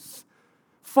hobbies.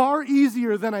 Far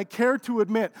easier than I care to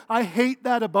admit. I hate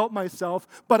that about myself,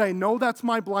 but I know that's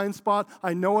my blind spot.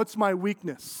 I know it's my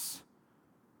weakness.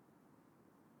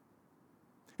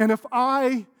 And if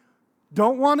I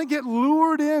don't want to get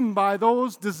lured in by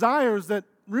those desires that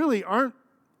really aren't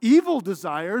evil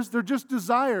desires, they're just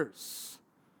desires.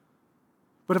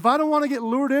 But if I don't want to get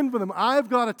lured in with them, I've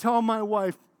got to tell my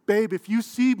wife, babe, if you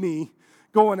see me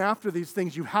going after these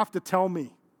things, you have to tell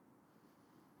me.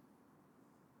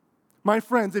 My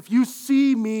friends, if you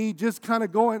see me just kind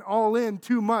of going all in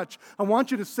too much, I want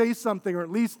you to say something or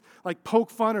at least like poke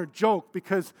fun or joke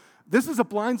because this is a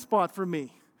blind spot for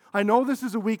me. I know this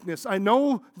is a weakness. I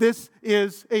know this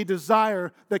is a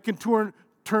desire that can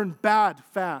turn bad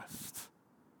fast.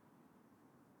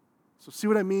 So see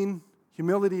what I mean?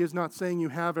 Humility is not saying you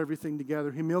have everything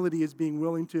together. Humility is being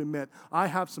willing to admit, I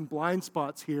have some blind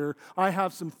spots here. I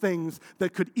have some things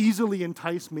that could easily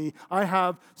entice me. I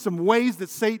have some ways that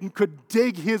Satan could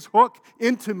dig his hook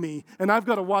into me, and I've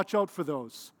got to watch out for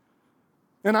those.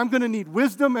 And I'm going to need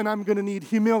wisdom, and I'm going to need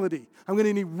humility. I'm going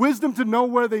to need wisdom to know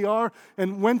where they are,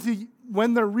 and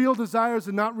when they're real desires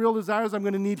and not real desires, I'm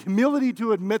going to need humility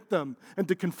to admit them and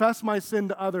to confess my sin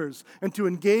to others and to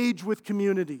engage with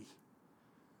community.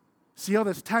 See how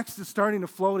this text is starting to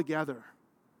flow together.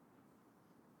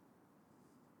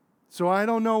 So I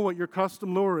don't know what your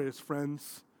custom lure is,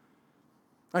 friends.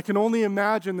 I can only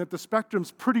imagine that the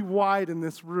spectrum's pretty wide in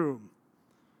this room.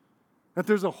 That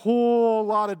there's a whole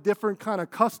lot of different kind of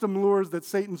custom lures that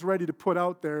Satan's ready to put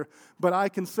out there. But I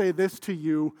can say this to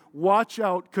you, watch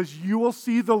out because you will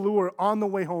see the lure on the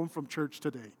way home from church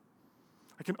today.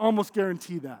 I can almost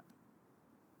guarantee that.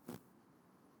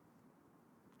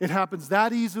 It happens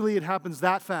that easily, it happens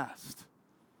that fast.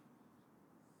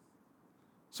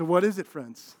 So what is it,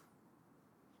 friends?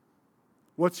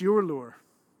 What's your lure?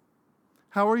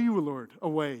 How are you lured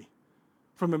away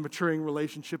from a maturing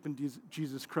relationship in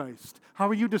Jesus Christ? How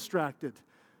are you distracted?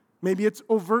 Maybe it's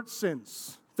overt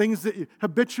sins, things that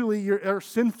habitually are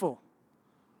sinful.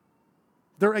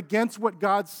 They're against what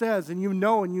God says, and you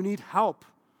know and you need help.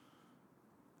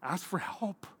 Ask for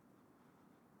help.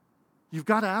 You've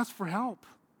got to ask for help.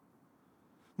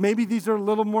 Maybe these are a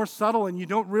little more subtle and you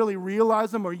don't really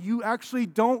realize them, or you actually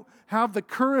don't have the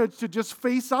courage to just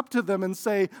face up to them and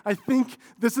say, I think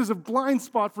this is a blind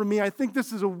spot for me. I think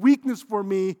this is a weakness for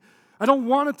me. I don't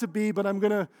want it to be, but I'm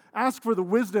going to ask for the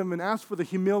wisdom and ask for the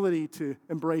humility to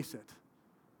embrace it.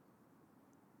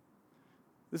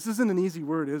 This isn't an easy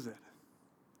word, is it?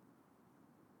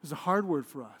 It's a hard word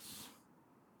for us.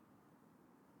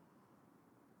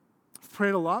 I've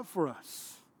prayed a lot for us.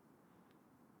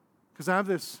 Because I have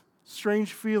this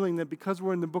strange feeling that because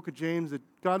we're in the book of James, that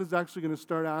God is actually going to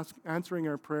start answering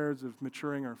our prayers of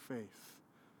maturing our faith.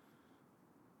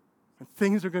 And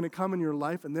things are going to come in your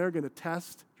life, and they're going to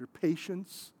test your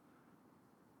patience,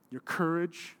 your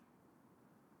courage,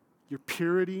 your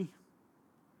purity.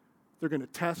 They're going to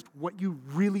test what you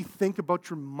really think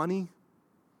about your money.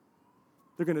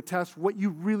 They're going to test what you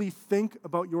really think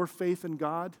about your faith in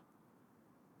God.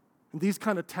 And these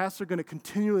kind of tests are going to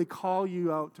continually call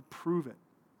you out to prove it.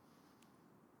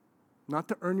 Not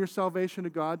to earn your salvation to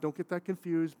God, don't get that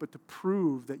confused, but to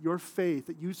prove that your faith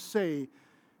that you say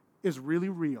is really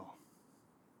real.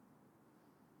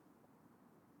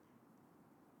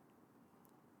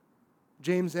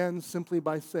 James ends simply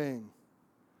by saying,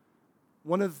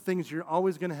 one of the things you're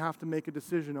always going to have to make a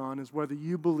decision on is whether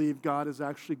you believe God is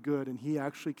actually good and He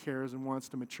actually cares and wants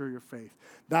to mature your faith.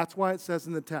 That's why it says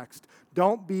in the text,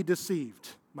 don't be deceived,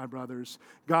 my brothers.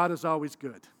 God is always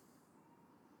good.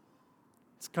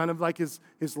 It's kind of like his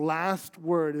last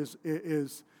word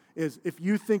is if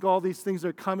you think all these things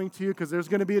are coming to you, because there's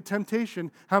going to be a temptation.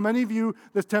 How many of you,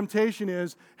 this temptation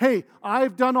is, hey,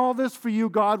 I've done all this for you,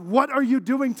 God. What are you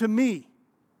doing to me?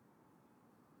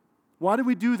 Why do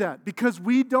we do that? Because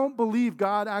we don't believe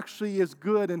God actually is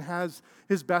good and has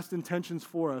His best intentions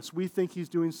for us. We think He's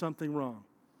doing something wrong.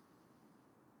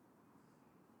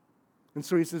 And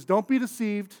so He says, don't be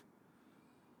deceived.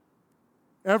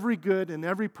 Every good and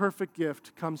every perfect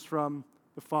gift comes from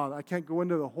the Father. I can't go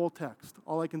into the whole text.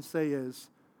 All I can say is,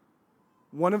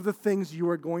 one of the things you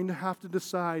are going to have to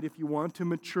decide if you want to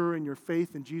mature in your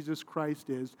faith in Jesus Christ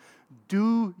is,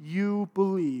 do you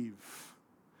believe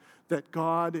that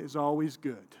God is always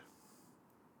good?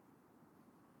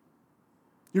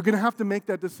 You're going to have to make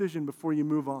that decision before you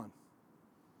move on.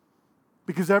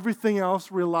 Because everything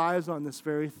else relies on this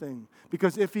very thing.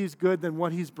 Because if He's good, then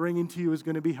what He's bringing to you is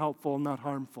going to be helpful, not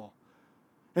harmful.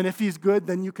 And if He's good,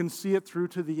 then you can see it through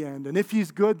to the end. And if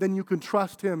He's good, then you can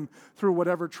trust Him through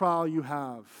whatever trial you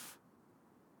have.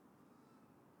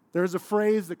 There's a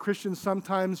phrase that Christians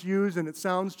sometimes use, and it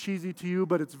sounds cheesy to you,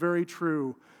 but it's very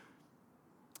true.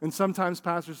 And sometimes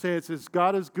pastors say it says,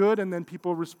 God is good, and then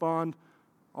people respond,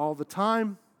 all the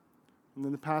time. And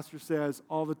then the pastor says,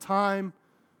 all the time.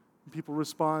 And people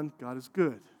respond, God is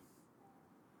good.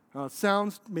 Now, it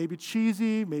sounds maybe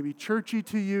cheesy, maybe churchy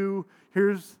to you.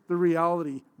 Here's the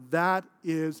reality. That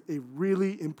is a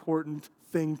really important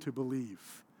thing to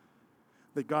believe.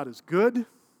 That God is good,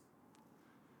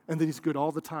 and that He's good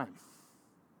all the time.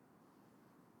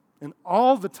 And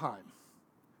all the time,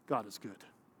 God is good.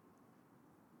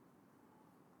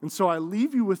 And so I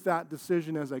leave you with that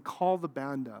decision as I call the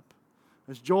band up.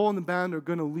 As Joel and the band are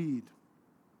going to lead.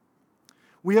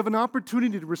 We have an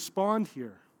opportunity to respond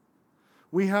here.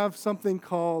 We have something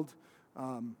called,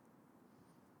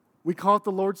 we call it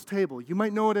the Lord's table. You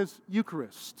might know it as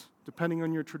Eucharist, depending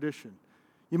on your tradition.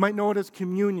 You might know it as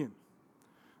communion.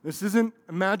 This isn't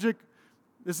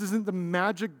the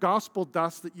magic gospel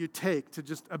dust that you take to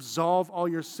just absolve all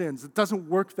your sins. It doesn't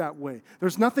work that way.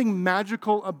 There's nothing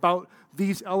magical about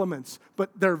these elements,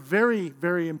 but they're very,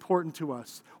 very important to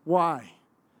us. Why?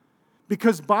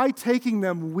 Because by taking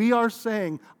them, we are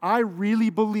saying, I really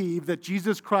believe that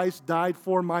Jesus Christ died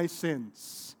for my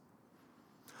sins.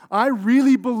 I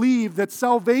really believe that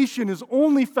salvation is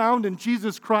only found in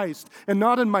Jesus Christ and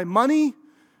not in my money,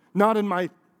 not in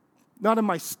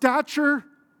my stature,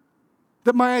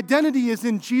 that my identity is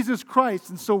in Jesus Christ.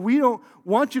 And so we don't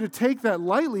want you to take that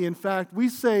lightly. In fact, we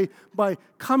say by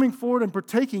coming forward and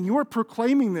partaking, you are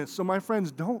proclaiming this. So my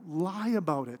friends, don't lie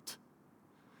about it.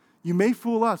 You may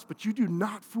fool us, but you do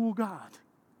not fool God.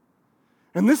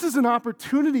 And this is an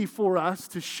opportunity for us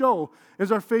to show,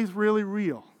 is our faith really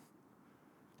real?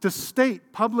 To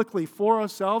state publicly for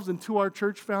ourselves and to our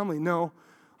church family, no,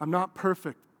 I'm not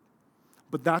perfect,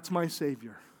 but that's my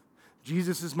Savior.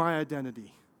 Jesus is my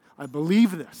identity. I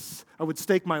believe this. I would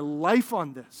stake my life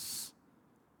on this.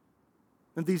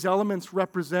 And these elements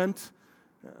represent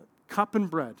cup and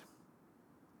bread.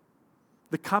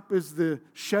 The cup is the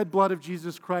shed blood of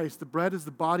Jesus Christ. The bread is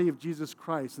the body of Jesus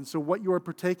Christ. And so what you are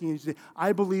partaking is,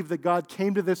 I believe that God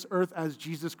came to this earth as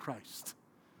Jesus Christ.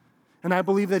 And I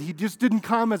believe that He just didn't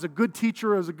come as a good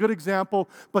teacher, as a good example,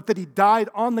 but that He died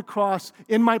on the cross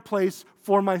in my place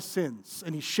for my sins.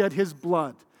 And He shed His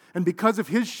blood. And because of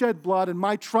His shed blood and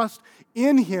my trust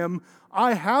in Him,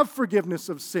 I have forgiveness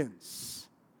of sins.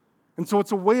 And so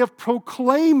it's a way of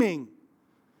proclaiming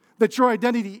that your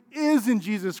identity is in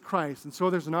Jesus Christ. And so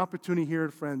there's an opportunity here,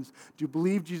 friends. Do you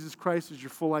believe Jesus Christ is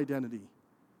your full identity?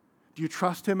 Do you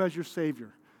trust Him as your Savior?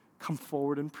 Come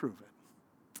forward and prove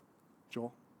it.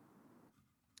 Joel?